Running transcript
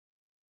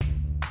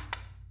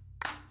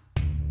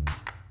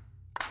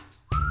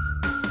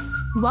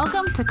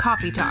Welcome to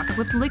Coffee Talk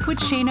with Liquid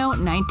Shano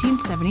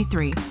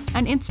 1973,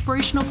 an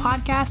inspirational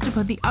podcast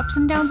about the ups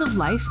and downs of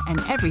life and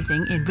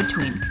everything in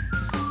between.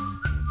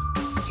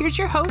 Here's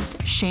your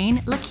host, Shane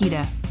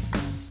Lakita.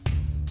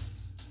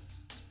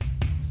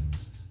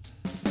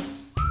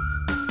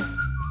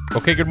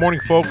 Okay, good morning,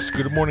 folks.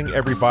 Good morning,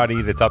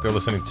 everybody that's out there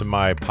listening to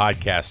my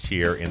podcast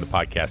here in the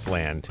podcast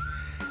land.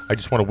 I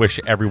just want to wish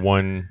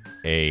everyone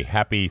a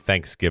happy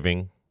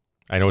Thanksgiving.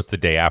 I know it's the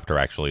day after,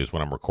 actually, is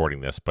when I'm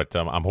recording this, but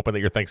I'm hoping that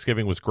your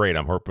Thanksgiving was great.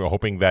 I'm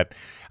hoping that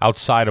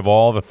outside of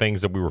all the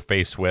things that we were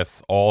faced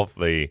with, all of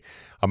the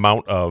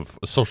amount of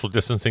social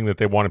distancing that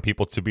they wanted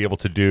people to be able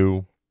to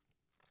do,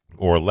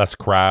 or less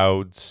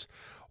crowds,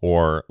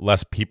 or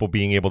less people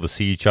being able to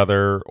see each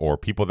other, or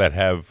people that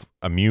have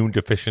immune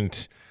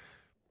deficient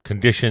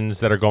conditions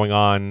that are going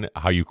on,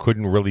 how you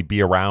couldn't really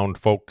be around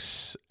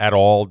folks at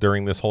all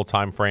during this whole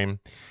time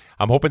frame.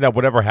 I'm hoping that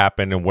whatever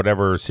happened and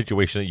whatever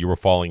situation that you were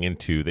falling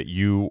into, that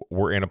you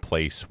were in a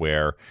place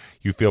where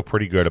you feel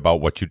pretty good about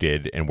what you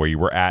did and where you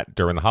were at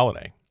during the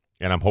holiday.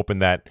 And I'm hoping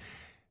that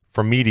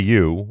from me to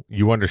you,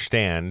 you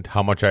understand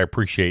how much I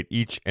appreciate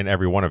each and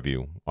every one of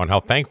you, on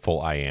how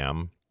thankful I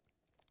am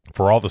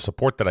for all the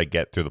support that I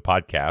get through the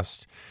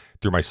podcast,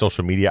 through my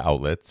social media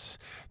outlets,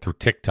 through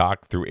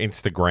TikTok, through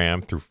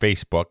Instagram, through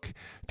Facebook,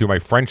 through my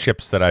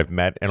friendships that I've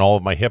met, and all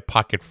of my hip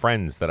pocket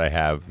friends that I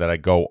have that I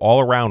go all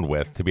around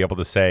with, to be able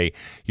to say,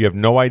 you have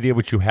no idea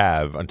what you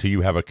have until you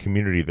have a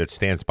community that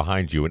stands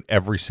behind you in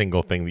every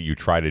single thing that you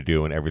try to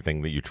do and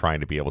everything that you're trying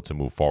to be able to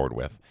move forward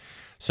with.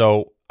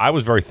 So I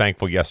was very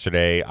thankful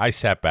yesterday. I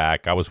sat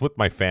back. I was with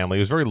my family.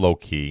 It was very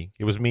low-key.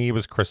 It was me, it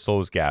was Crystal, it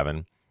was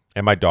Gavin,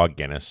 and my dog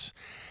Guinness.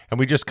 And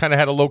we just kind of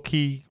had a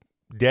low-key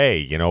day.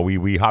 You know,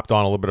 we hopped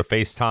on a little bit of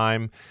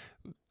FaceTime,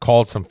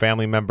 called some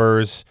family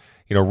members,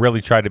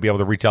 really tried to be able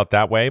to reach out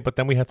that way. But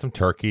then we had some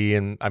turkey,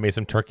 and I made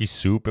some turkey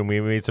soup, and we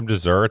made some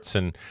desserts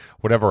and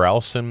whatever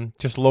else, and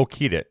just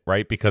low-keyed it,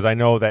 right? Because I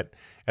know that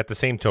at the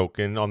same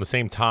token, on the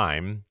same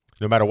time,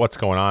 no matter what's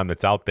going on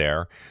that's out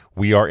there,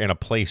 we are in a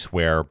place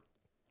where,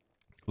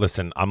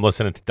 listen, I'm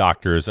listening to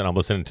doctors and I'm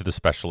listening to the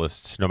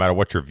specialists. No matter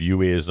what your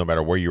view is, no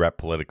matter where you're at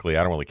politically,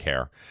 I don't really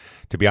care.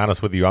 To be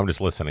honest with you, I'm just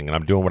listening, and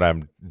I'm doing what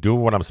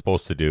I'm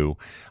supposed to do.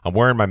 I'm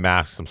wearing my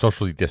masks. I'm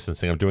socially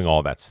distancing. I'm doing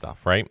all that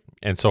stuff, right?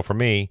 And so for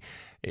me,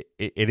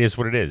 it is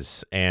what it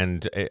is.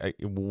 And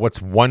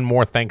what's one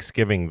more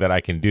Thanksgiving that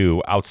I can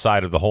do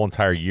outside of the whole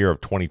entire year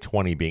of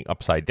 2020 being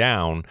upside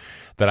down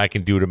that I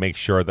can do to make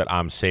sure that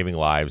I'm saving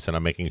lives and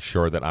I'm making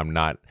sure that I'm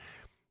not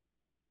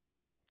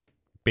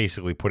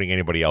basically putting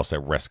anybody else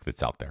at risk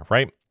that's out there,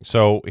 right?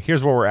 So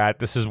here's where we're at.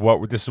 This is what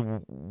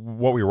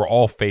we were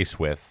all faced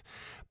with.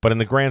 But in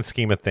the grand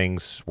scheme of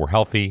things, we're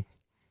healthy,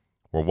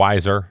 we're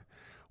wiser,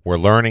 we're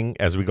learning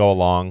as we go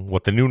along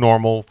what the new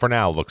normal for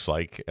now looks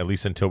like, at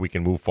least until we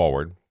can move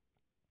forward.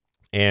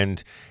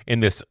 And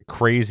in this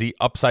crazy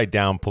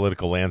upside-down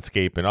political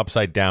landscape and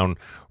upside-down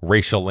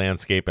racial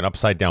landscape and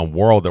upside-down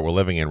world that we're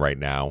living in right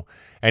now,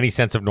 any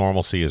sense of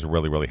normalcy is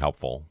really, really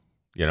helpful.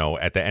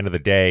 At the end of the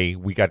day,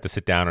 we got to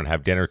sit down and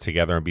have dinner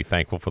together and be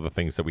thankful for the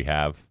things that we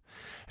have.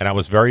 And I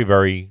was very,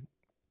 very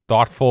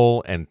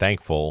thoughtful and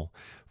thankful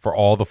for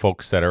all the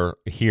folks that are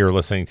here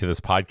listening to this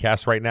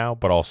podcast right now,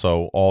 but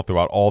also all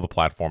throughout all the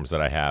platforms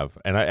that I have.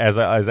 And as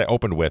I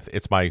opened with,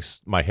 it's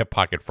my hip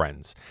pocket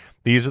friends.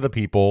 These are the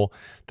people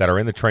that are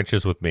in the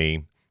trenches with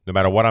me, no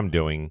matter what I'm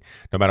doing,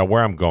 no matter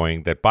where I'm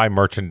going, that buy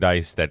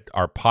merchandise, that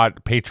are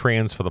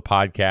Patreons for the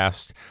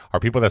podcast, are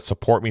people that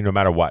support me no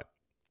matter what.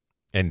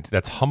 And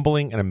that's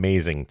humbling and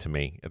amazing to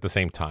me at the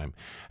same time.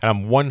 And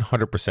I'm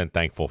 100%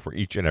 thankful for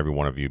each and every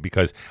one of you,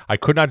 because I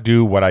could not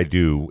do what I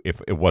do if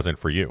it wasn't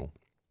for you.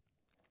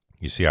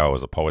 You see how I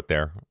was a poet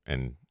there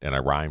and I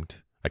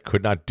rhymed? I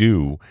could not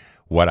do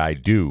what I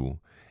do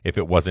if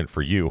it wasn't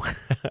for you.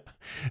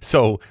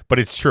 So, but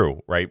it's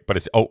true, right? But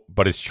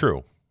it's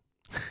true.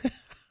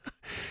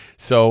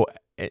 So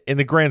in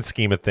the grand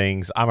scheme of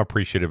things, I'm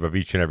appreciative of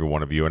each and every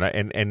one of you,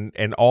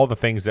 and all the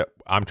things that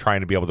I'm trying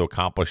to be able to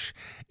accomplish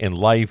in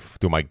life,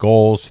 through my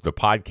goals, through the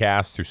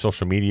podcast, through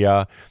social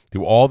media,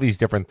 through all these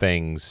different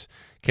things,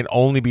 can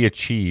only be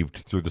achieved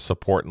through the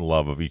support and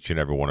love of each and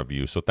every one of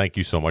you. So thank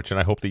you so much, and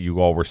I hope that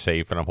you all were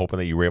safe, and I'm hoping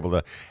that you were able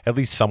to at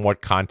least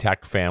somewhat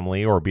contact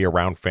family or be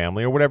around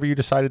family or whatever you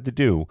decided to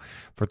do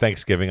for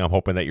Thanksgiving. I'm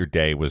hoping that your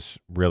day was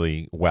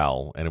really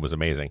well, and it was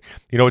amazing.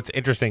 What's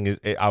interesting is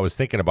I was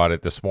thinking about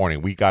it this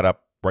morning. We got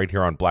up right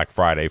here on Black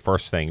Friday,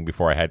 first thing,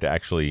 before I had to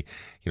actually,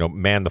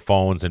 man the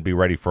phones and be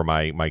ready for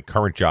my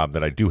current job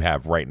that I do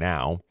have right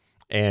now.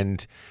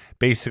 And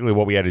basically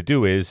what we had to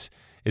do is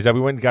that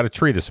we went and got a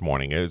tree this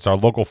morning. It's our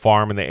local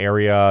farm in the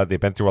area. They've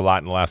been through a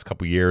lot in the last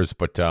couple of years,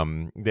 but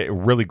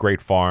really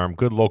great farm,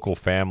 good local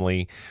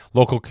family,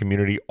 local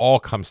community, all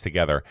comes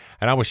together.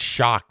 And I was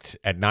shocked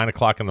at 9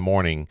 o'clock in the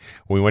morning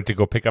when we went to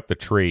go pick up the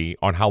tree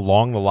on how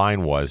long the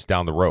line was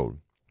down the road.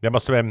 There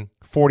must have been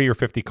 40 or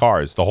 50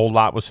 cars. The whole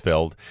lot was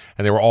filled,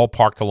 and they were all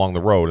parked along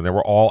the road, and they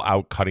were all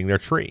out cutting their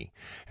tree,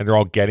 and they're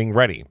all getting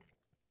ready.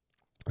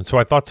 And so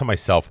I thought to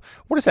myself,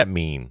 what does that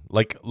mean?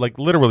 Like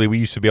literally, we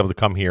used to be able to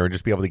come here and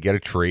just be able to get a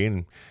tree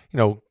and,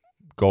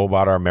 go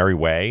about our merry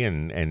way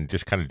and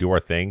just kind of do our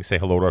thing, say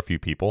hello to a few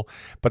people.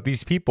 But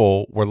these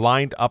people were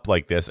lined up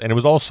like this, and it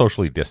was all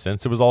socially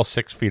distanced. It was all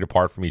 6 feet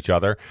apart from each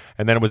other.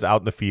 And then it was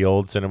out in the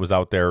fields, and it was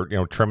out there,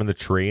 trimming the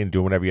tree and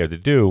doing whatever you had to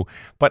do.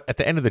 But at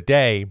the end of the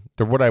day,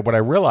 what I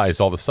realized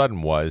all of a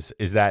sudden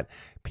is that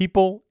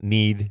people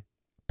need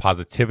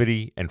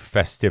positivity and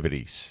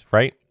festivities,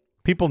 right?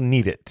 People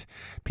need it.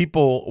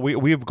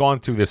 We have gone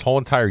through this whole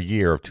entire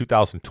year of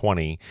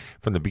 2020,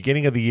 from the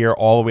beginning of the year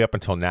all the way up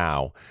until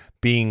now,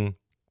 being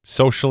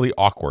socially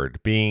awkward,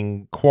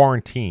 being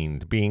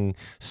quarantined, being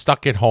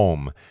stuck at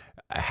home,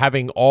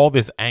 having all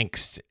this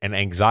angst and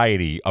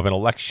anxiety of an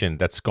election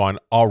that's gone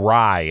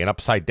awry and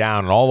upside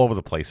down and all over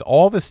the place.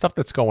 All this stuff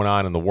that's going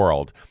on in the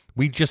world.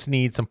 We just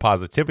need some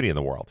positivity in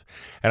the world.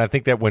 And I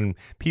think that when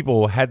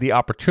people had the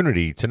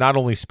opportunity to not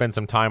only spend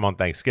some time on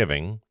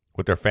Thanksgiving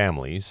with their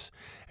families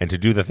and to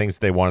do the things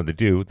they wanted to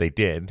do, they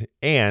did,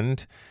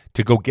 and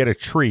to go get a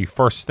tree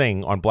first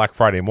thing on Black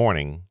Friday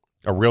morning,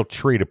 a real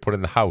tree to put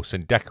in the house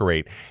and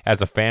decorate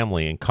as a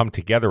family and come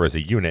together as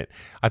a unit,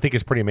 I think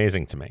is pretty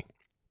amazing to me.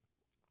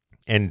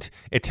 And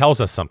it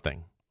tells us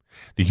something.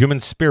 The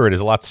human spirit is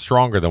a lot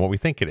stronger than what we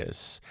think it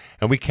is.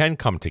 And we can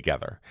come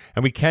together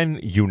and we can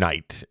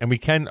unite and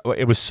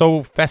it was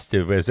so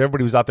festive as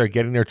everybody was out there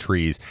getting their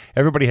trees.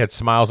 Everybody had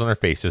smiles on their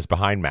faces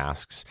behind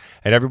masks,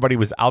 and everybody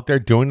was out there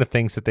doing the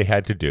things that they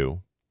had to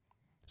do,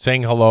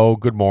 saying hello,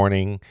 good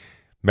morning,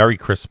 Merry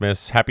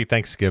Christmas, Happy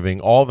Thanksgiving,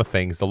 all the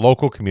things, the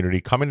local community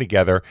coming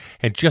together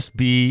and just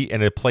be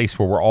in a place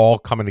where we're all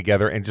coming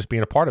together and just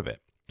being a part of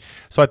it.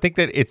 So I think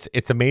that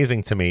it's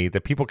amazing to me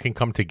that people can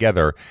come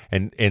together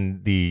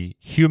and the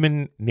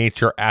human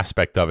nature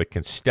aspect of it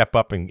can step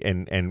up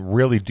and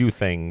really do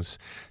things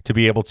to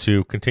be able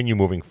to continue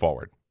moving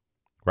forward,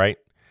 right?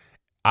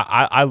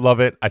 I love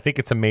it. I think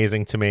it's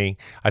amazing to me.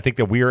 I think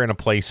that we are in a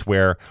place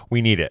where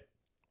we need it.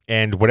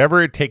 And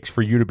whatever it takes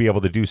for you to be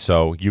able to do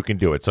so, you can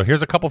do it. So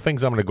here's a couple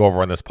things I'm going to go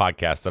over on this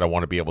podcast that I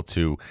want to be able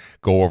to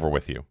go over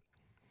with you.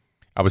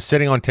 I was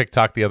sitting on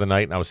TikTok the other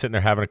night, and I was sitting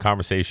there having a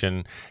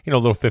conversation, a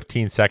little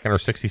 15-second or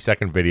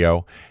 60-second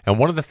video. And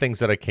one of the things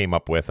that I came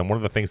up with, and one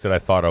of the things that I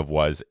thought of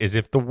is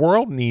if the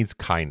world needs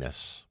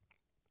kindness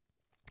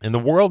and the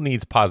world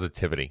needs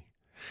positivity,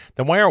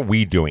 then why aren't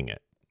we doing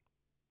it?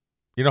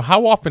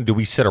 How often do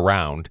we sit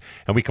around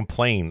and we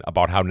complain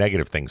about how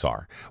negative things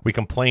are? We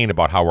complain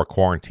about how we're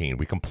quarantined.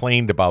 We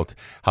complained about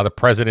how the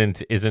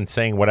president isn't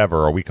saying whatever,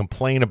 or we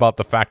complain about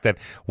the fact that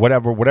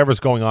whatever's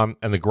going on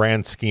in the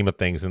grand scheme of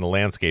things, in the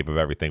landscape of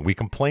everything. We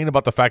complain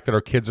about the fact that our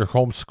kids are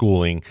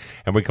homeschooling,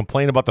 and we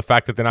complain about the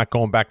fact that they're not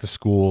going back to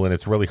school, and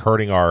it's really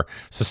hurting our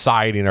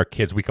society and our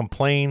kids. We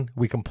complain.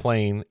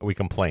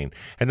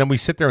 And then we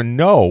sit there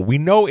and we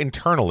know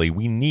internally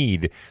we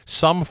need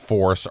some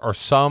force or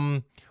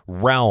some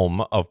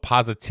realm of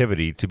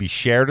positivity to be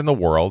shared in the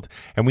world,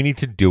 and we need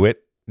to do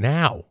it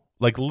now.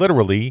 Like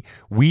literally,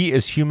 we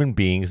as human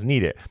beings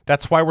need it.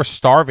 That's why we're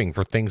starving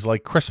for things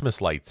like Christmas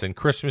lights and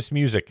Christmas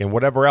music and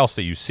whatever else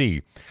that you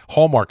see.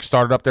 Hallmark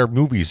started up their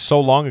movies so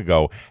long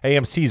ago.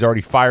 AMC's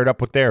already fired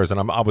up with theirs,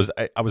 and I was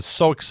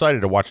so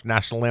excited to watch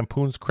National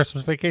Lampoon's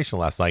Christmas Vacation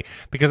last night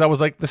because I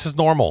was like, this is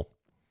normal,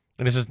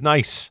 and this is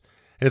nice,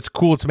 and it's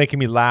cool. It's making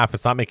me laugh.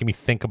 It's not making me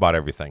think about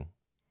everything.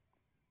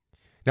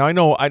 Now,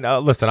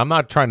 listen, I'm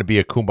not trying to be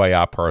a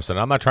kumbaya person.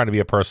 I'm not trying to be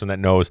a person that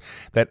knows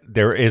that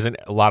there isn't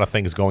a lot of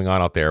things going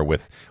on out there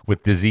with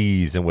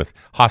disease and with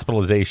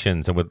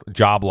hospitalizations and with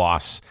job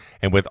loss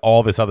and with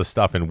all this other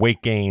stuff and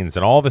weight gains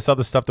and all this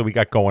other stuff that we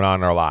got going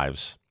on in our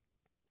lives.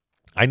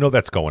 I know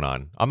that's going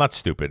on. I'm not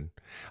stupid.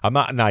 I'm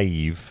not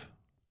naive.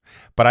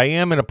 But I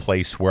am in a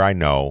place where I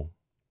know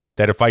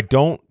that if I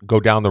don't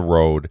go down the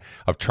road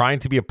of trying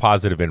to be a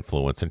positive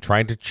influence and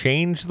trying to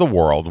change the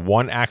world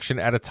one action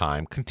at a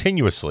time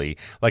continuously,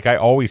 like I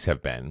always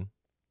have been,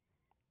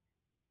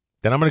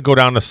 then I'm going to go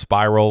down a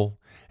spiral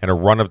and a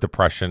run of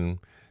depression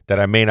that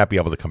I may not be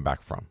able to come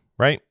back from,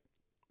 right?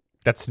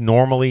 That's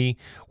normally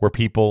where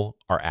people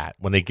are at.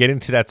 When they get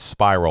into that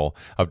spiral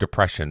of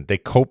depression, they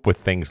cope with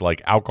things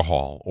like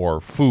alcohol or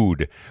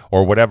food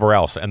or whatever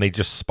else, and they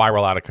just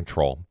spiral out of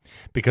control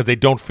because they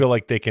don't feel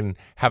like they can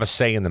have a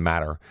say in the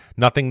matter.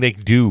 Nothing they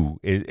do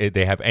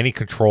they have any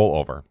control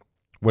over,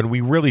 when we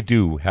really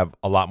do have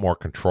a lot more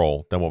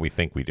control than what we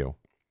think we do.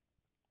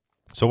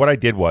 So what I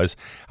did was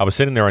I was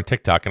sitting there on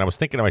TikTok, and I was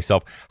thinking to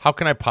myself, how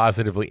can I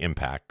positively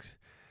impact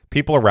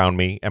people around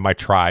me and my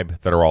tribe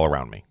that are all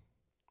around me?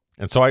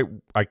 And so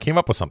I came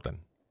up with something,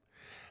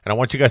 and I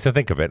want you guys to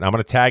think of it. And I'm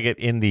going to tag it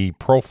in the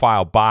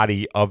profile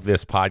body of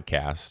this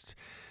podcast.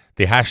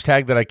 The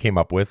hashtag that I came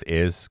up with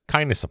is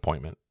kindness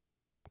appointment.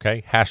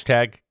 Okay.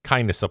 Hashtag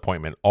kindness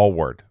appointment, all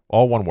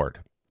one word.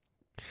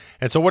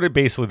 And so what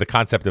the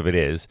concept of it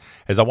is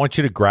I want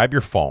you to grab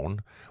your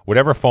phone,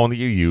 whatever phone that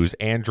you use,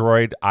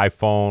 Android,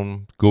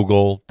 iPhone,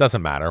 Google,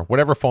 doesn't matter.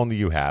 Whatever phone that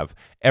you have,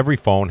 every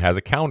phone has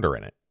a calendar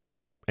in it.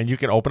 And you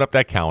can open up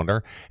that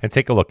calendar and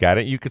take a look at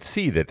it. You could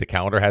see that the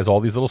calendar has all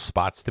these little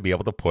spots to be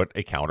able to put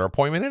a calendar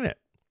appointment in it.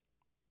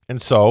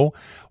 And so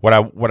what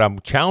I'm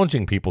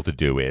challenging people to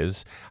do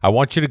is I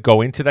want you to go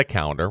into that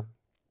calendar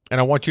and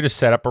I want you to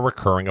set up a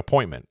recurring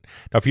appointment.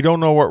 Now, if you don't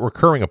know what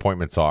recurring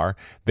appointments are,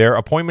 they're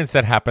appointments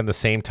that happen the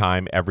same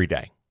time every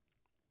day.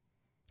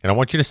 And I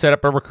want you to set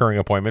up a recurring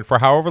appointment for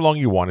however long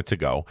you want it to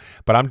go.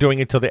 But I'm doing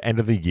it till the end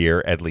of the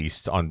year, at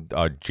least on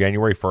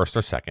January 1st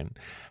or 2nd.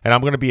 And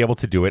I'm going to be able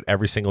to do it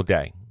every single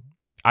day.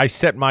 I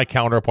set my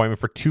calendar appointment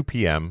for 2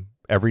 p.m.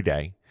 every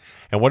day.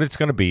 And what it's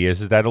going to be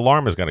is that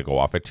alarm is going to go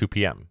off at 2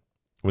 p.m.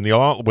 When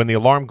the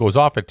alarm goes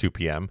off at 2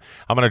 p.m.,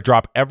 I'm going to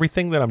drop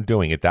everything that I'm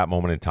doing at that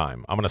moment in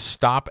time. I'm going to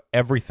stop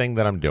everything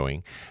that I'm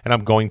doing, and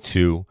I'm going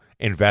to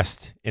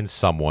invest in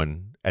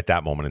someone at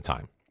that moment in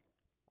time.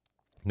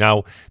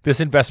 Now, this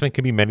investment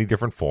can be many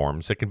different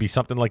forms. It can be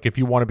something like if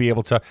you want to be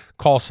able to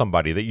call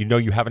somebody that you know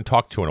you haven't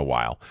talked to in a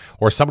while,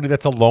 or somebody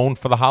that's alone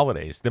for the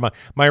holidays.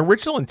 My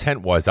original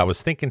intent was, I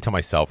was thinking to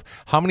myself,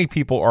 how many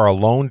people are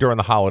alone during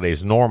the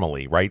holidays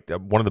normally, right?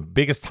 One of the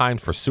biggest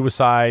times for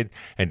suicide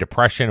and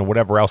depression and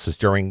whatever else is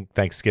during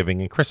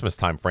Thanksgiving and Christmas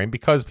time frame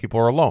because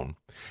people are alone.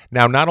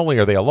 Now, not only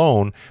are they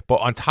alone,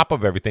 but on top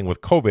of everything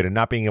with COVID and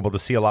not being able to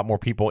see a lot more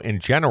people in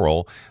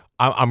general,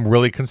 I'm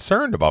really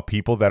concerned about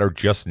people that are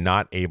just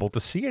not able to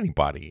see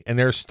anybody and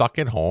they're stuck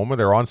at home or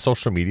they're on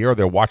social media or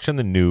they're watching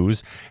the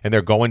news and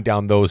they're going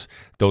down those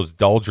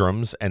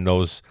doldrums and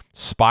those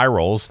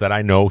spirals that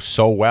I know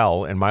so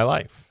well in my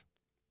life.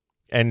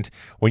 And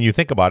when you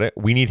think about it,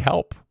 we need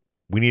help.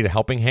 We need a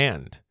helping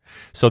hand.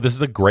 So this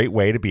is a great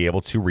way to be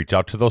able to reach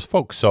out to those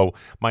folks. So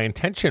my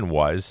intention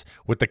was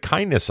with the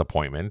kindness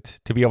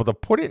appointment to be able to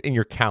put it in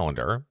your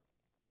calendar,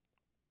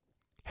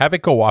 have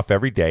it go off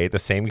every day at the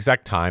same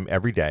exact time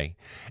every day,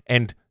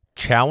 and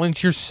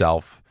challenge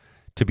yourself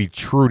to be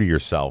true to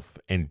yourself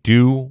and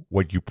do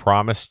what you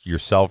promised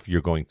yourself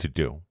you're going to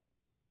do.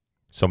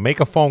 So make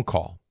a phone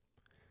call.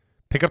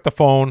 Pick up the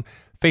phone,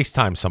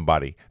 FaceTime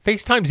somebody.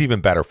 FaceTime's even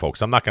better,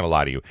 folks. I'm not going to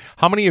lie to you.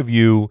 How many of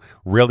you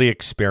really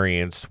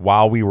experienced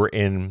while we were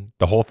in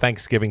the whole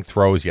Thanksgiving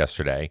throes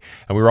yesterday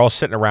and we were all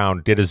sitting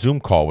around, did a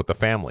Zoom call with the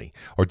family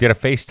or did a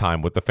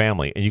FaceTime with the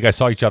family and you guys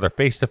saw each other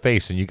face to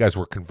face and you guys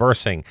were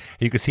conversing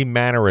and you could see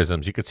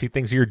mannerisms, you could see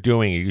things you're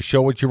doing, you could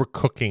show what you were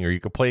cooking or you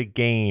could play a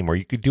game or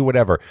you could do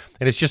whatever.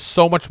 And it's just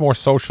so much more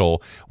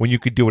social when you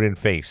could do it in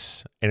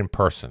face and in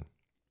person.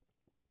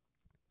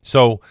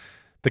 So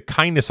the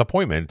kindness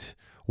appointment,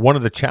 one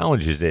of the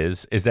challenges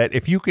is that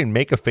if you can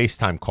make a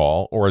FaceTime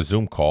call or a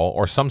Zoom call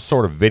or some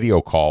sort of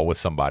video call with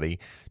somebody,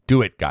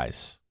 do it,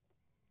 guys.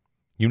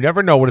 You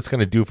never know what it's going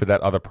to do for that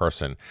other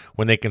person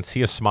when they can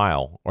see a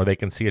smile or they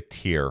can see a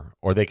tear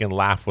or they can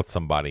laugh with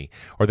somebody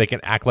or they can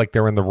act like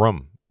they're in the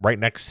room right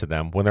next to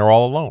them when they're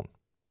all alone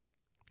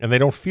and they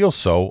don't feel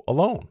so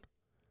alone.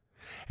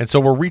 And so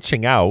we're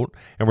reaching out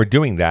and we're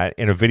doing that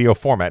in a video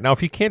format. Now,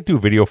 if you can't do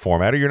video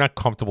format or you're not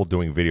comfortable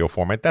doing video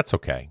format, that's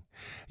okay.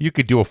 You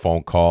could do a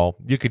phone call.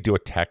 You could do a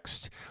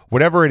text.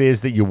 Whatever it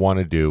is that you want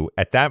to do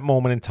at that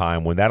moment in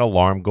time when that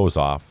alarm goes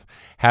off,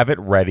 have it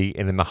ready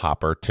and in the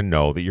hopper to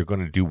know that you're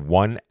going to do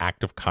one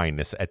act of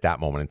kindness at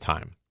that moment in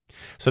time.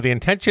 So the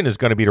intention is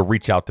going to be to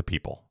reach out to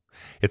people.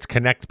 It's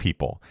connect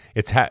people.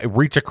 It's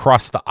reach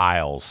across the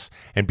aisles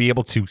and be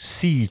able to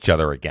see each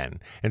other again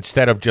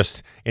instead of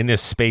just in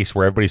this space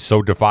where everybody's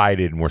so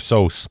divided and we're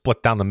so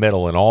split down the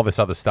middle and all this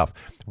other stuff.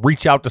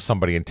 Reach out to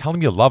somebody and tell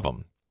them you love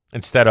them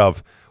instead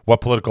of what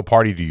political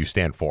party do you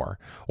stand for?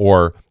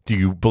 Or do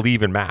you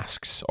believe in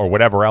masks or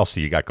whatever else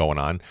that you got going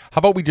on? How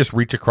about we just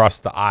reach across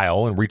the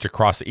aisle and reach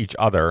across each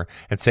other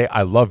and say,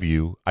 I love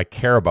you, I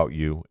care about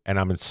you, and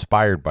I'm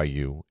inspired by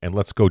you, and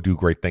let's go do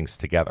great things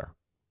together.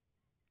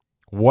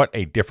 What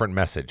a different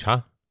message,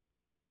 huh?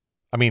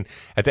 I mean,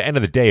 at the end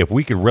of the day, if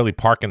we could really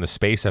park in the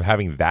space of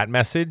having that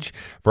message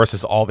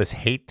versus all this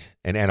hate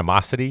and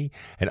animosity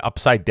and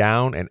upside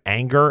down and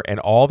anger and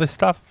all this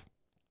stuff,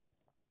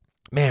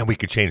 man, we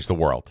could change the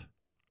world.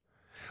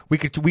 We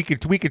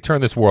could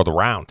turn this world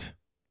around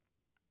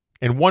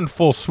in one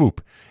full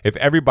swoop if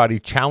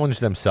everybody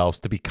challenged themselves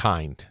to be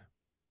kind,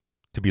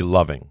 to be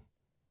loving,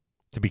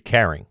 to be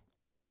caring.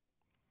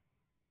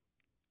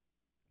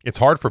 It's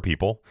hard for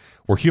people.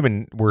 We're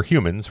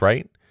humans,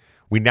 right?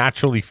 We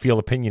naturally feel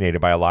opinionated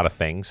by a lot of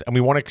things, and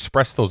we want to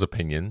express those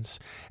opinions,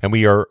 and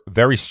we are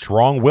very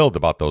strong-willed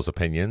about those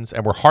opinions,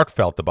 and we're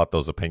heartfelt about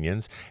those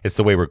opinions. It's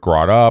the way we're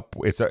brought up.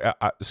 It's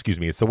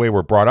the way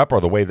we're brought up,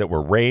 or the way that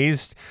we're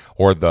raised,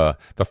 or the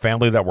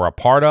family that we're a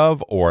part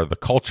of, or the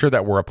culture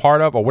that we're a part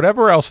of, or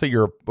whatever else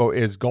that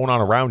is going on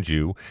around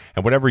you,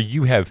 and whatever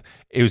you have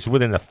is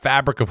within the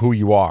fabric of who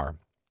you are.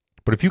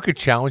 But if you could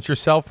challenge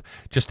yourself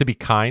just to be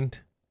kind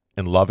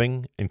and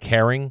loving and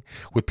caring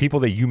with people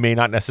that you may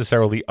not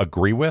necessarily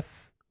agree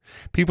with,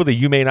 people that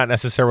you may not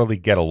necessarily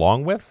get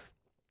along with,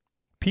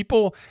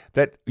 people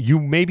that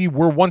you maybe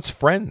were once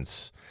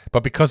friends,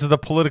 but because of the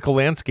political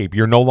landscape,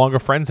 you're no longer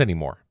friends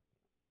anymore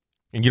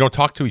and you don't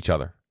talk to each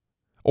other.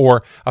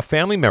 Or a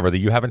family member that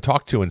you haven't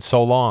talked to in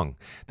so long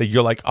that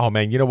you're like, oh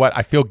man, you know what?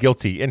 I feel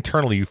guilty.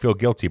 Internally, you feel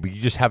guilty, but you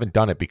just haven't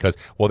done it because,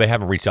 well, they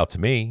haven't reached out to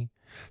me.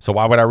 So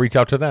why would I reach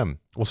out to them?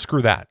 Well,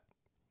 screw that.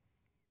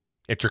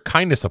 At your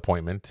kindness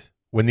appointment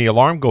When the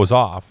alarm goes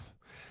off,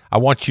 I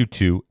want you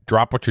to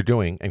drop what you're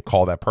doing and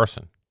call that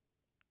person.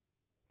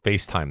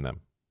 FaceTime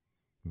them,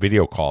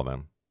 video call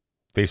them,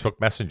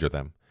 Facebook Messenger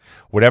them,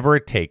 whatever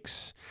it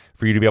takes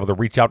for you to be able to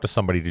reach out to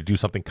somebody to do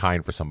something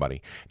kind for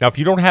somebody. Now, if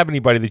you don't have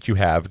anybody that you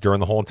have during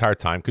the whole entire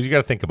time, because you got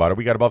to think about it,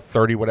 we got about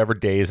 30 whatever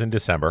days in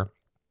December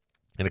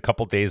and a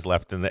couple days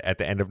left at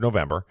the end of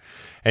November.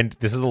 And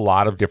this is a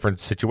lot of different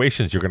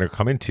situations you're going to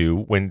come into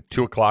when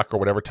 2 o'clock or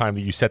whatever time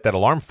that you set that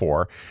alarm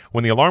for,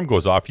 when the alarm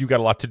goes off, you got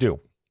a lot to do.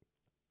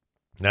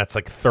 And that's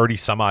like 30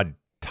 some odd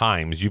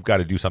times you've got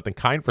to do something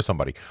kind for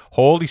somebody.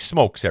 Holy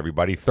smokes,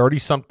 everybody. 30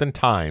 something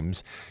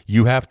times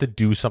you have to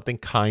do something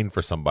kind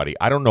for somebody.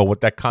 I don't know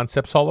what that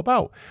concept's all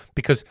about,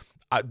 because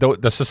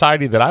the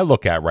society that I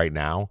look at right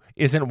now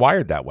isn't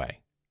wired that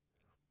way.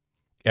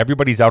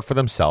 Everybody's out for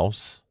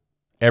themselves.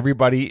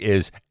 Everybody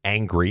is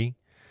angry.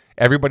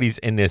 Everybody's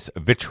in this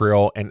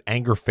vitriol and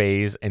anger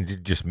phase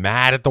and just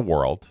mad at the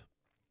world.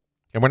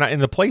 And we're not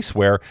in the place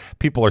where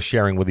people are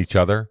sharing with each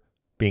other,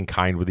 being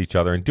kind with each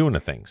other, and doing the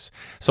things.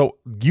 So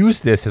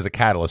use this as a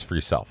catalyst for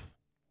yourself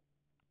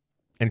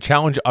and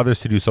challenge others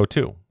to do so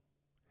too.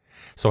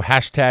 So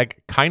hashtag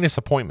kindness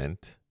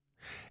appointment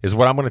is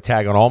what I'm going to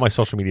tag on all my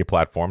social media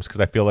platforms, because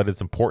I feel that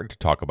it's important to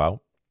talk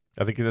about.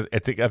 I think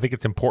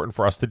it's important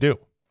for us to do.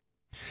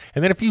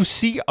 And then if you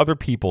see other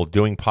people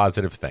doing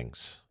positive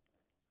things,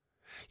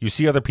 you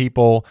see other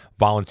people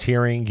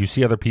volunteering, you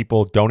see other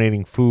people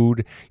donating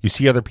food, you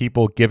see other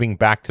people giving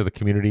back to the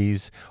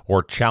communities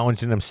or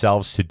challenging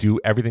themselves to do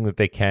everything that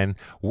they can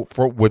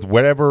with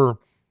whatever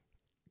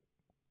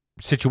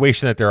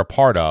situation that they're a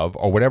part of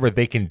or whatever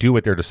they can do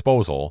at their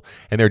disposal,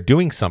 and they're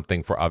doing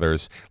something for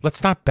others,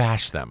 let's not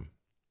bash them.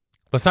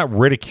 Let's not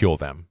ridicule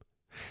them.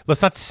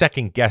 Let's not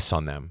second guess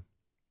on them.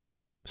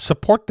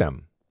 Support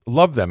them.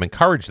 Love them,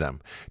 encourage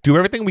them, do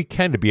everything we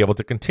can to be able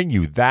to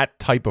continue that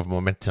type of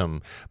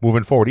momentum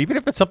moving forward, even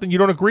if it's something you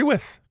don't agree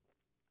with.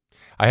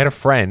 I had a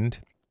friend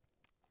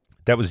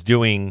that was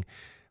doing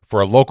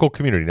for a local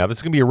community. Now, this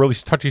is going to be a really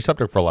touchy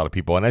subject for a lot of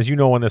people. And as you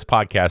know, on this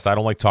podcast, I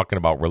don't like talking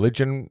about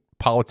religion,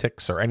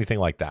 politics, or anything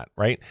like that,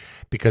 right?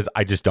 Because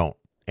I just don't.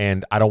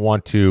 And I don't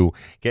want to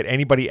get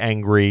anybody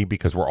angry,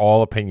 because we're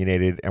all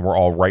opinionated and we're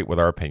all right with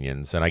our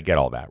opinions. And I get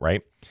all that,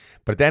 right?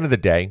 But at the end of the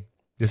day,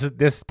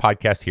 This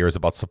podcast here is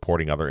about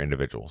supporting other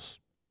individuals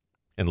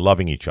and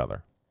loving each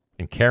other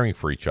and caring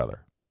for each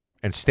other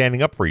and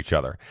standing up for each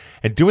other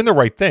and doing the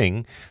right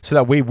thing, so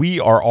that way we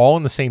are all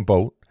in the same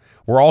boat.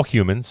 We're all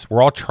humans.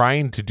 We're all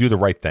trying to do the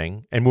right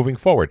thing and moving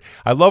forward.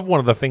 I love one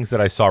of the things that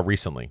I saw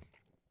recently,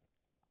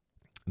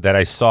 that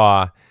I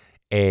saw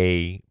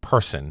a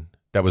person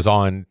that was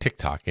on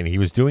TikTok, and he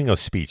was doing a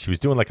speech. He was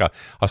doing like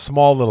a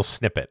small little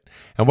snippet.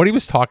 And what he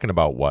was talking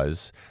about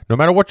was, no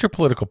matter what your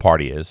political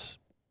party is,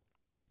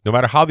 no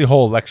matter how the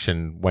whole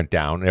election went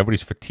down, and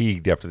everybody's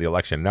fatigued after the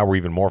election. Now we're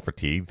even more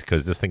fatigued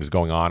because this thing is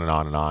going on and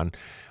on and on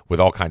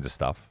with all kinds of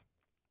stuff.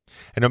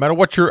 And no matter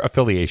what your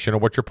affiliation or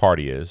what your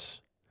party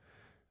is,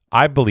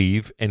 I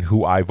believe in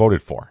who I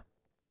voted for.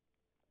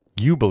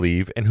 You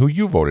believe in who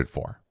you voted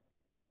for.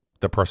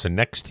 The person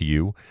next to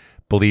you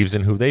believes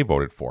in who they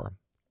voted for.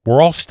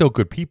 We're all still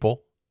good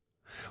people.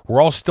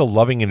 We're all still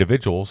loving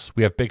individuals.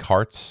 We have big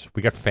hearts.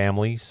 We got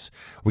families.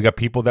 We got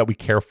people that we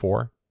care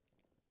for.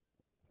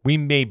 We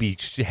may be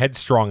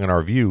headstrong in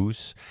our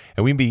views,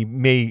 and we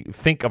may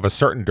think of a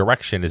certain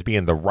direction as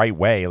being the right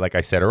way, like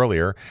I said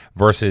earlier,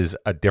 versus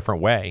a different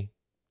way.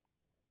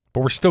 But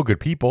we're still good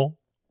people.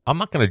 I'm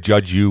not going to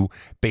judge you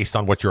based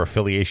on what your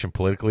affiliation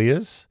politically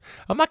is.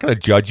 I'm not going to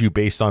judge you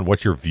based on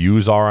what your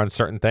views are on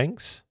certain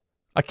things.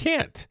 I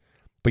can't.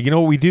 But you know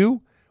what we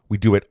do? We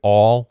do it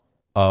all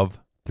of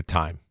the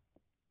time.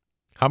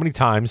 How many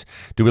times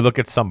do we look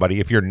at somebody,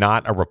 if you're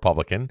not a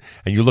Republican,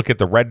 and you look at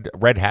the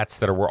red hats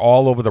that were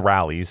all over the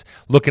rallies,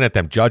 looking at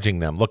them, judging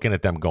them, looking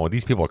at them going,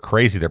 these people are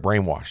crazy, they're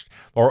brainwashed.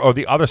 Or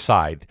the other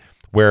side,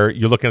 where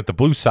you're looking at the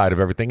blue side of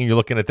everything, and you're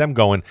looking at them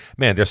going,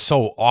 man, they're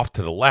so off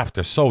to the left,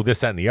 they're so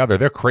this, that, and the other,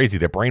 they're crazy,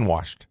 they're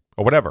brainwashed,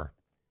 or whatever,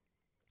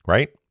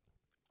 right?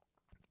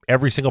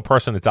 Every single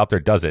person that's out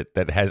there does it,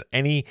 that has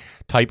any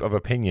type of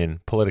opinion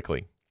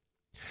politically.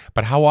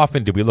 But how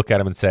often do we look at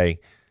them and say,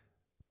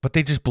 but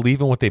they just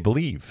believe in what they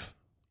believe?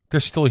 They're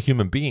still a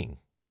human being.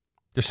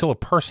 They're still a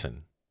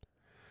person.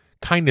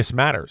 Kindness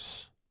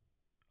matters.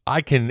 I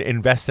can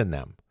invest in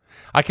them.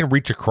 I can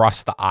reach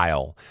across the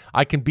aisle.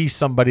 I can be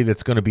somebody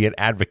that's going to be an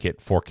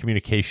advocate for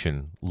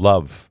communication,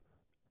 love,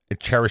 and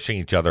cherishing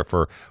each other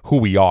for who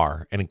we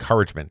are, and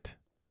encouragement.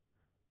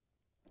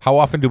 How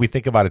often do we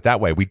think about it that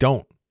way? We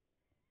don't.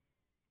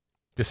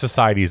 This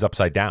society is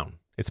upside down.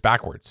 It's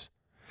backwards.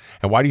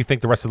 And why do you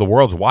think the rest of the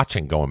world's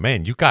watching going,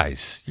 man, you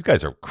guys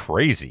are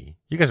crazy.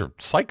 You guys are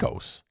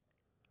psychos.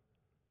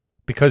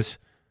 Because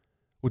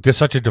there's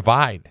such a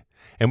divide.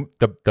 And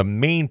the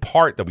main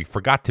part that we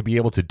forgot to be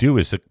able to do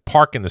is to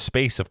park in the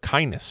space of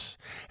kindness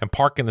and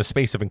park in the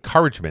space of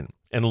encouragement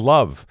and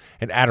love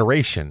and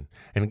adoration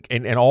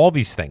and all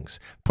these things,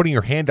 putting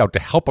your hand out to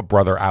help a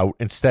brother out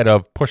instead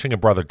of pushing a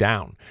brother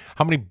down.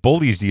 How many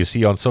bullies do you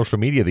see on social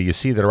media that you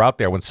see that are out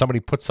there when somebody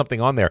puts something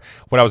on there?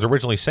 What I was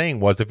originally saying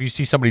was, if you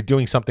see somebody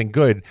doing something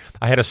good,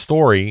 I had a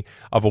story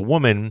of a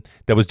woman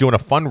that was doing a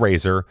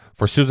fundraiser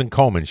for Susan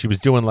Komen. She was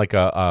doing like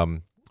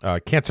a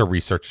cancer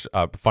research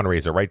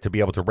fundraiser, right, to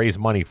be able to raise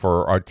money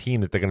for our team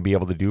that they're going to be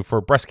able to do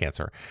for breast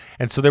cancer.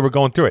 And so they were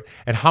going through it.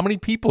 And how many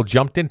people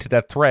jumped into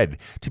that thread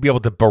to be able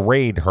to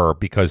berate her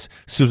because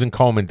Susan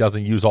Komen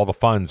doesn't use all the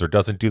funds or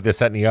doesn't do this,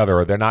 that, and the other,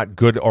 or they're not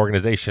good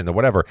organization or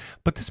whatever.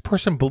 But this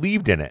person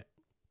believed in it.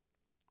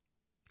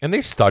 And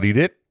they studied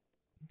it.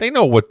 They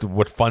know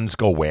what funds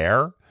go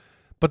where,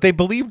 but they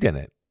believed in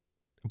it.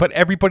 But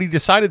everybody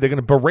decided they're going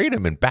to berate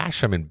him and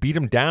bash him and beat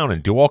him down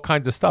and do all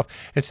kinds of stuff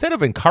instead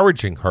of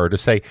encouraging her to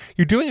say,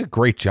 you're doing a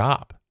great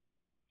job.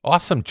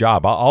 Awesome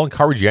job. I'll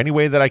encourage you any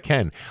way that I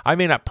can. I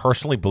may not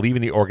personally believe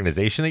in the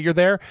organization that you're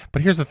there,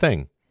 but here's the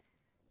thing.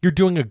 You're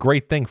doing a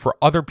great thing for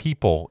other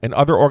people and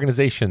other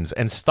organizations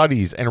and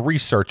studies and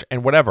research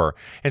and whatever.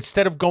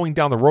 Instead of going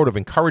down the road of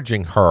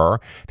encouraging her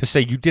to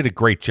say, you did a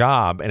great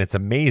job and it's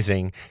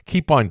amazing,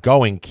 keep on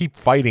going, keep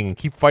fighting and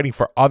keep fighting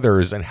for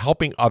others and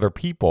helping other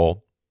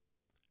people,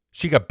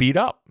 she got beat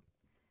up.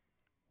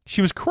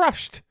 She was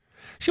crushed.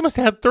 She must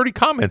have had 30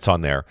 comments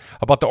on there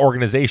about the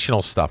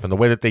organizational stuff and the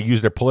way that they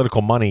use their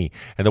political money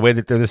and the way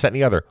that they're this, that, and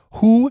the other.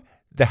 Who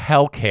the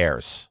hell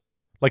cares?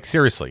 Like,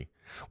 seriously,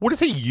 what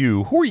is it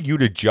you? Who are you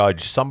to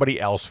judge somebody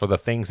else for the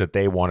things that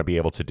they want to be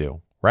able to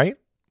do, right?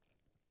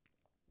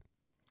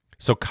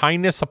 So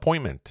kindness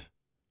appointment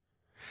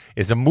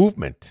is a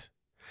movement.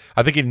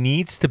 I think it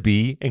needs to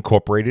be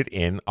incorporated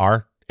in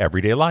our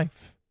everyday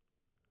life.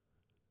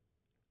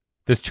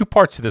 There's two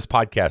parts to this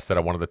podcast that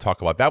I wanted to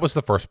talk about. That was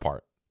the first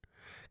part.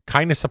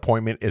 Kindness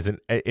appointment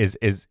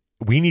is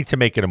we need to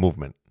make it a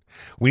movement.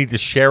 We need to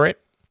share it.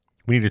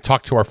 We need to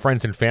talk to our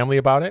friends and family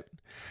about it.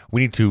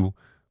 We need to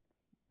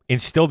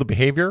instill the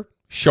behavior,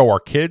 show our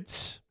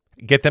kids,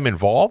 get them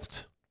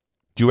involved,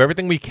 do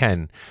everything we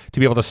can to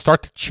be able to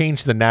start to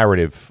change the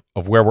narrative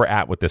of where we're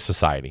at with this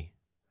society.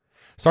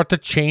 Start to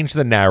change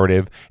the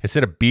narrative.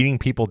 Instead of beating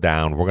people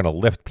down, we're going to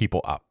lift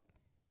people up.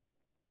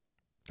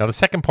 Now, the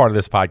second part of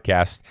this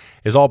podcast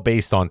is all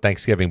based on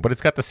Thanksgiving, but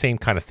it's got the same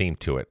kind of theme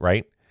to it,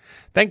 right?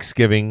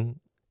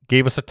 Thanksgiving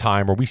gave us a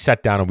time where we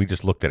sat down and we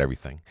just looked at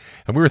everything.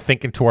 And we were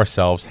thinking to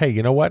ourselves, hey,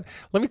 you know what?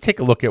 Let me take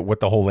a look at what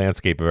the whole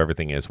landscape of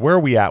everything is. Where are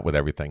we at with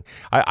everything?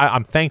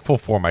 I'm thankful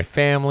for my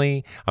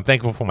family. I'm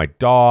thankful for my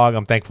dog.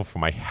 I'm thankful for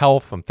my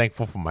health. I'm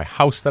thankful for my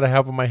house that I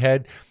have on my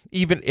head.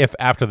 Even if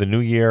after the new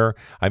year,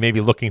 I may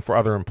be looking for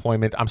other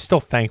employment, I'm still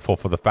thankful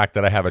for the fact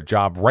that I have a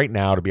job right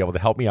now to be able to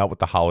help me out with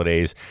the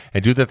holidays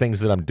and do the things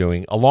that I'm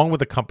doing, along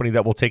with a company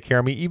that will take care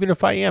of me, even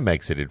if I am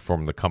exited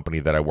from the company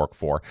that I work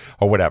for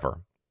or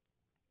whatever.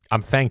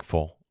 I'm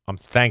thankful. I'm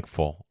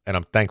thankful. And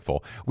I'm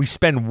thankful. We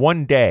spend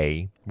one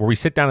day where we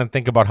sit down and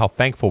think about how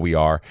thankful we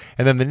are.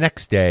 And then the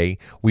next day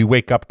we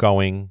wake up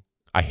going,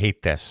 I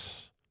hate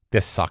this.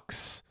 This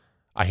sucks.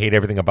 I hate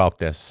everything about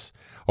this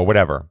or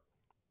whatever.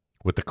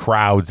 With the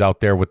crowds out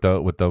there with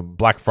the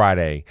Black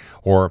Friday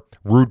or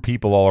rude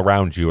people all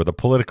around you or the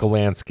political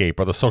landscape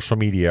or the social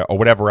media or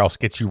whatever else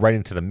gets you right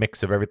into the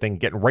mix of everything,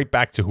 getting right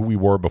back to who we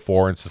were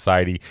before in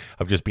society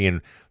of just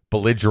being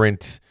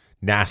belligerent,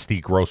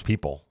 nasty, gross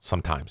people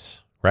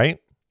sometimes, right?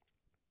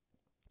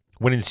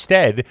 When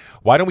instead,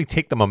 why don't we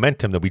take the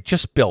momentum that we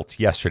just built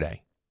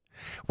yesterday,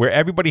 where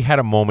everybody had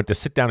a moment to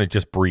sit down and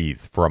just breathe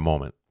for a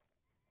moment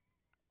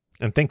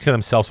and think to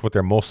themselves what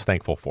they're most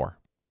thankful for,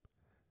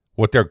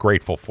 what they're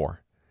grateful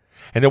for.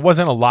 And there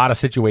wasn't a lot of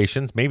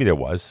situations, maybe there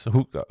was,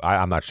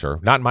 I'm not sure,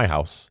 not in my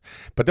house,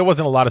 but there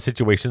wasn't a lot of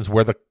situations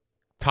where the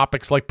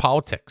topics like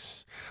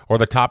politics or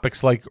the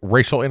topics like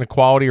racial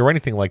inequality or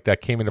anything like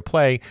that came into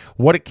play.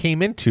 What it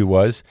came into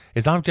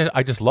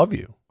I just love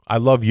you. I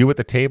love you at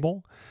the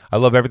table. I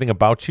love everything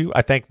about you.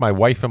 I thank my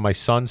wife and my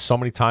son so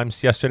many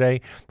times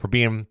yesterday for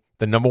being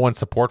the number one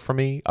support for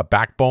me, a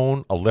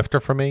backbone, a lifter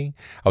for me.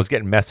 I was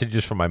getting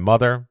messages from my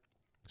mother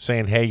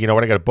saying, hey, you know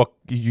what, I got a book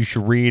you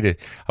should read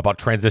about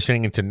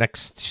transitioning into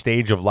next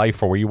stage of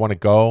life or where you want to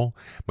go.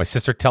 My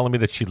sister telling me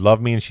that she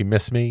loved me and she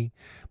missed me.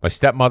 My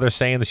stepmother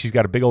saying that she's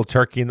got a big old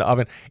turkey in the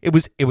oven.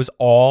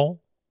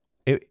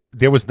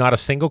 There was not a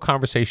single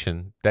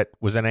conversation that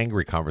was an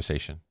angry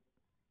conversation.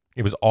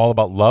 It was all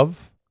about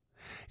love.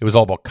 It was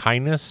all about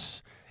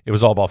kindness. It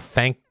was all about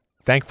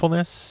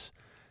thankfulness.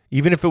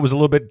 Even if it was a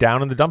little bit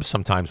down in the dumps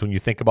sometimes when you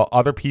think about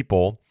other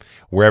people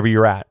wherever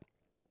you're at.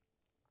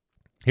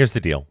 Here's the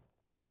deal.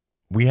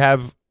 We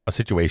have a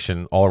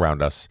situation all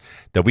around us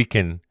that we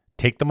can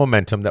take the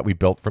momentum that we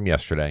built from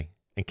yesterday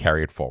and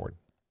carry it forward.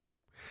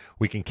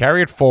 We can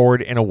carry it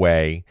forward in a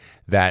way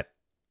that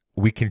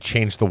we can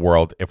change the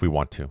world if we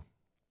want to.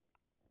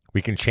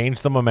 We can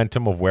change the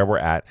momentum of where we're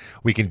at.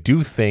 We can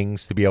do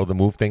things to be able to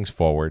move things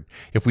forward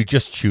if we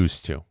just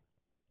choose to.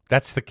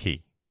 That's the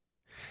key.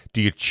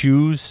 Do you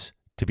choose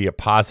to be a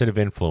positive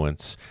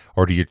influence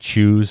or do you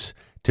choose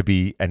to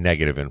be a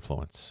negative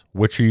influence?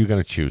 Which are you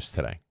going to choose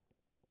today?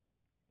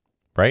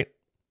 Right?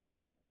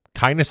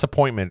 Kindness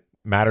appointment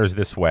matters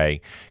this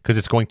way because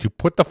it's going to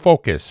put the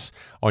focus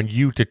on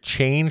you to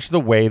change the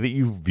way that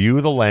you view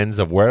the lens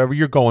of whatever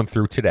you're going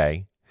through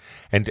today.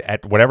 And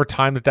at whatever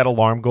time that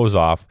alarm goes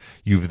off,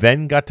 you've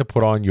then got to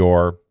put on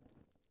your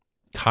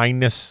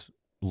kindness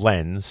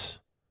lens,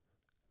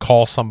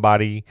 call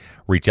somebody,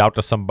 reach out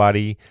to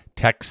somebody,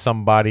 text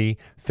somebody,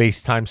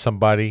 FaceTime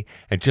somebody,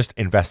 and just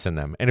invest in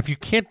them. And if you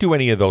can't do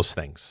any of those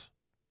things,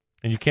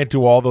 and you can't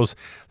do all those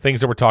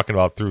things that we're talking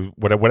about through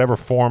whatever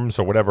forms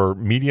or whatever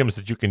mediums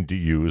that you can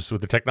use,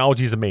 the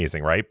technology is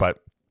amazing, right? But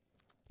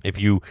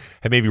if you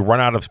have maybe run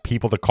out of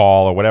people to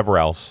call or whatever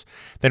else,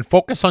 then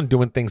focus on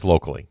doing things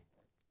locally.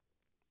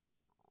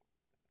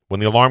 When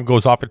the alarm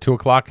goes off at 2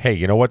 o'clock, hey,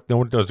 you know what?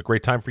 There's a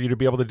great time for you to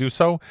be able to do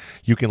so.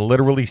 You can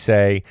literally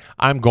say,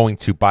 I'm going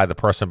to buy the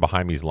person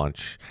behind me's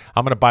lunch.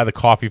 I'm going to buy the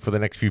coffee for the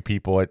next few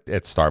people at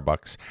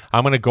Starbucks.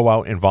 I'm going to go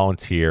out and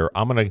volunteer.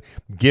 I'm going to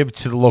give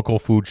to the local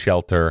food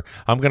shelter.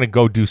 I'm going to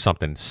go do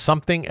something.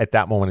 Something at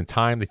that moment in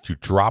time that you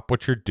drop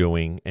what you're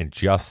doing and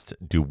just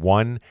do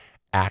one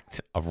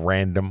act of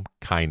random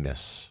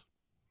kindness.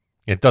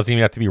 It doesn't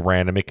even have to be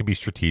random. It can be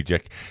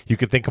strategic. You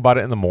can think about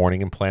it in the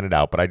morning and plan it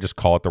out, but I just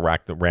call it the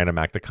random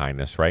act of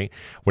kindness, right?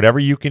 Whatever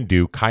you can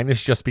do,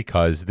 kindness just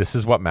because this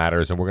is what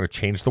matters, and we're going to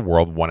change the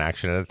world one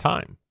action at a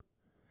time.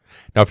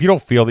 Now, if you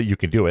don't feel that you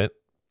can do it,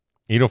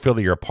 you don't feel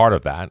that you're a part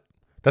of that,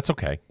 that's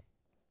okay.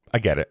 I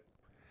get it.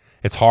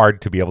 It's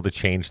hard to be able to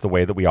change the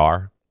way that we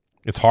are.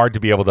 It's hard to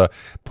be able to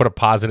put a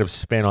positive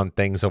spin on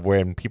things of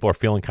when people are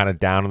feeling kind of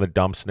down in the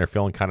dumps and they're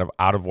feeling kind of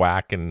out of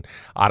whack and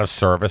out of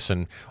service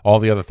and all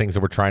the other things that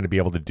we're trying to be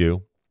able to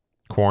do.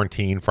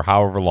 Quarantine for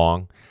however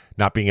long,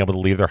 not being able to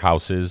leave their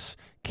houses,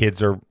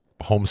 kids are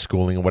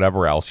homeschooling and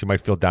whatever else. You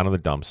might feel down in the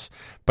dumps,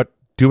 but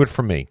do it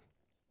for me.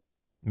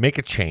 Make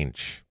a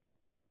change.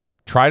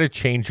 Try to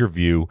change your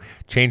view,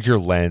 change your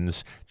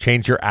lens,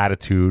 change your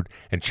attitude,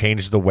 and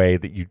change the way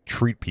that you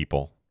treat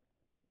people.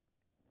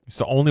 It's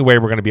the only way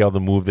we're going to be able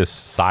to move this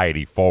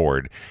society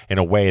forward in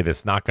a way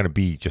that's not going to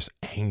be just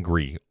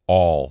angry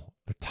all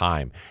the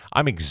time.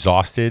 I'm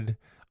exhausted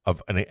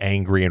of an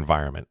angry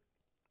environment.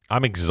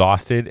 I'm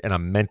exhausted and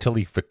I'm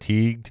mentally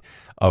fatigued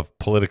of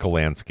political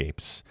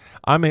landscapes.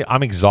 I'm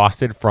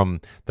exhausted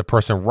from the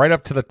person right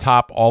up to the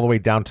top all the way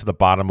down to the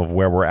bottom of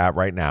where we're at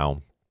right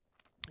now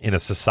in a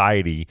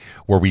society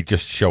where we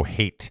just show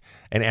hate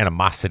and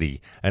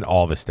animosity and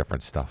all this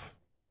different stuff.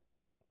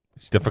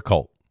 It's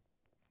difficult.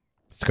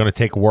 It's going to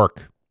take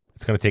work,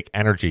 it's going to take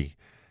energy,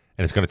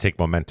 and it's going to take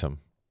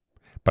momentum.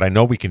 But I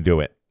know we can do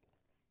it.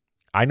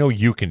 I know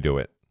you can do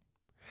it.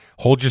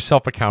 Hold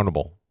yourself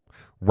accountable.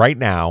 Right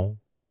now,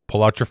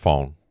 pull out your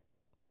phone,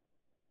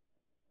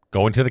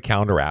 go into the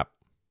calendar app,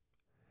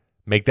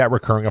 make that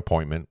recurring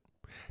appointment,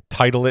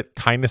 title it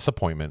Kindness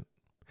Appointment,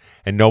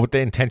 and know what the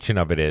intention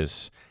of it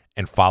is,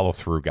 and follow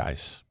through,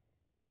 guys.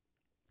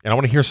 And I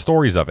want to hear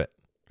stories of it.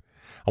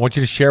 I want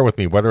you to share with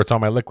me, whether it's on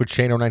my Liquid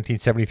Shano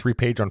 1973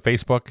 page on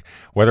Facebook,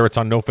 whether it's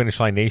on No Finish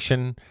Line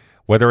Nation,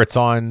 whether it's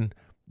on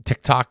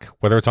TikTok,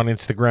 whether it's on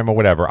Instagram or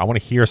whatever. I want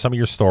to hear some of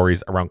your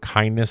stories around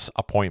Kindness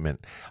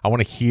Appointment. I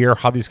want to hear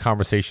how these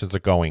conversations are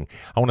going.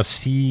 I want to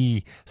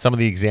see some of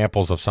the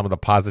examples of some of the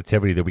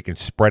positivity that we can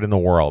spread in the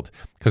world.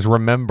 Because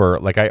remember,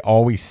 like I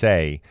always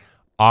say,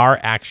 our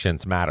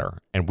actions matter,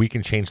 and we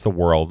can change the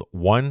world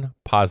one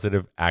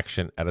positive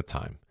action at a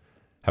time.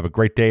 Have a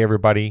great day,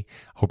 everybody.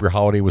 Hope your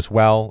holiday was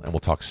well, and we'll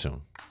talk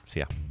soon.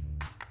 See ya.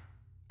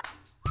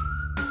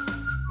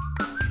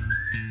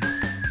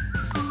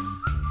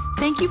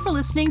 Thank you for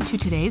listening to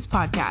today's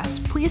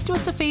podcast. Please do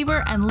us a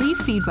favor and leave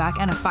feedback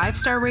and a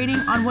 5-star rating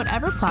on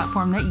whatever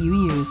platform that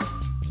you use.